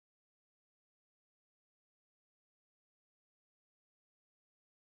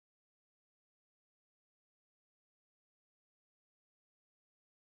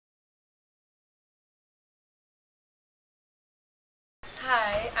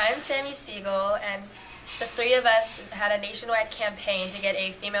Hi, I'm Sammi Siegel, and the three of us had a nationwide campaign to get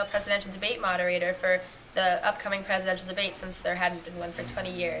a female presidential debate moderator for the upcoming presidential debate, since there hadn't been one for 20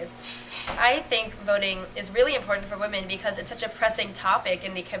 years. I think voting is really important for women because it's such a pressing topic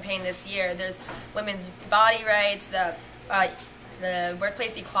in the campaign this year. There's women's body rights, the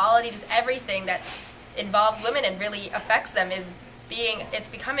workplace equality, just everything that involves women and really affects them it's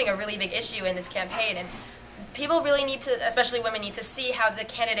becoming a really big issue in this campaign. And people really need to, especially women, need to see how the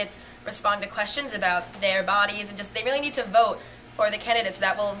candidates respond to questions about their bodies, and just they really need to vote for the candidates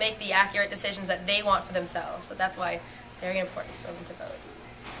that will make the accurate decisions that they want for themselves. So that's why it's very important for women to vote.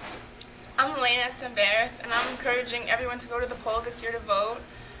 I'm Elena at Tsemberis, and I'm encouraging everyone to go to the polls this year to vote.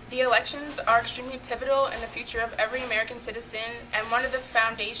 The elections are extremely pivotal in the future of every American citizen, and one of the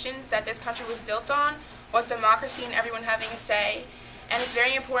foundations that this country was built on was democracy and everyone having a say. And it's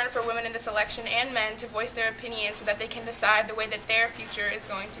very important for women in this election and men to voice their opinions so that they can decide the way that their future is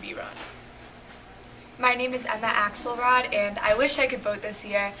going to be run. My name is Axelrod, and I wish I could vote this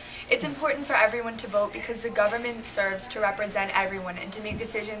year. It's important for everyone to vote because the government serves to represent everyone and to make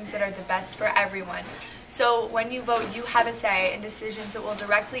decisions that are the best for everyone. So when you vote, you have a say in decisions that will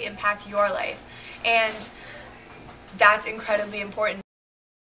directly impact your life. And that's incredibly important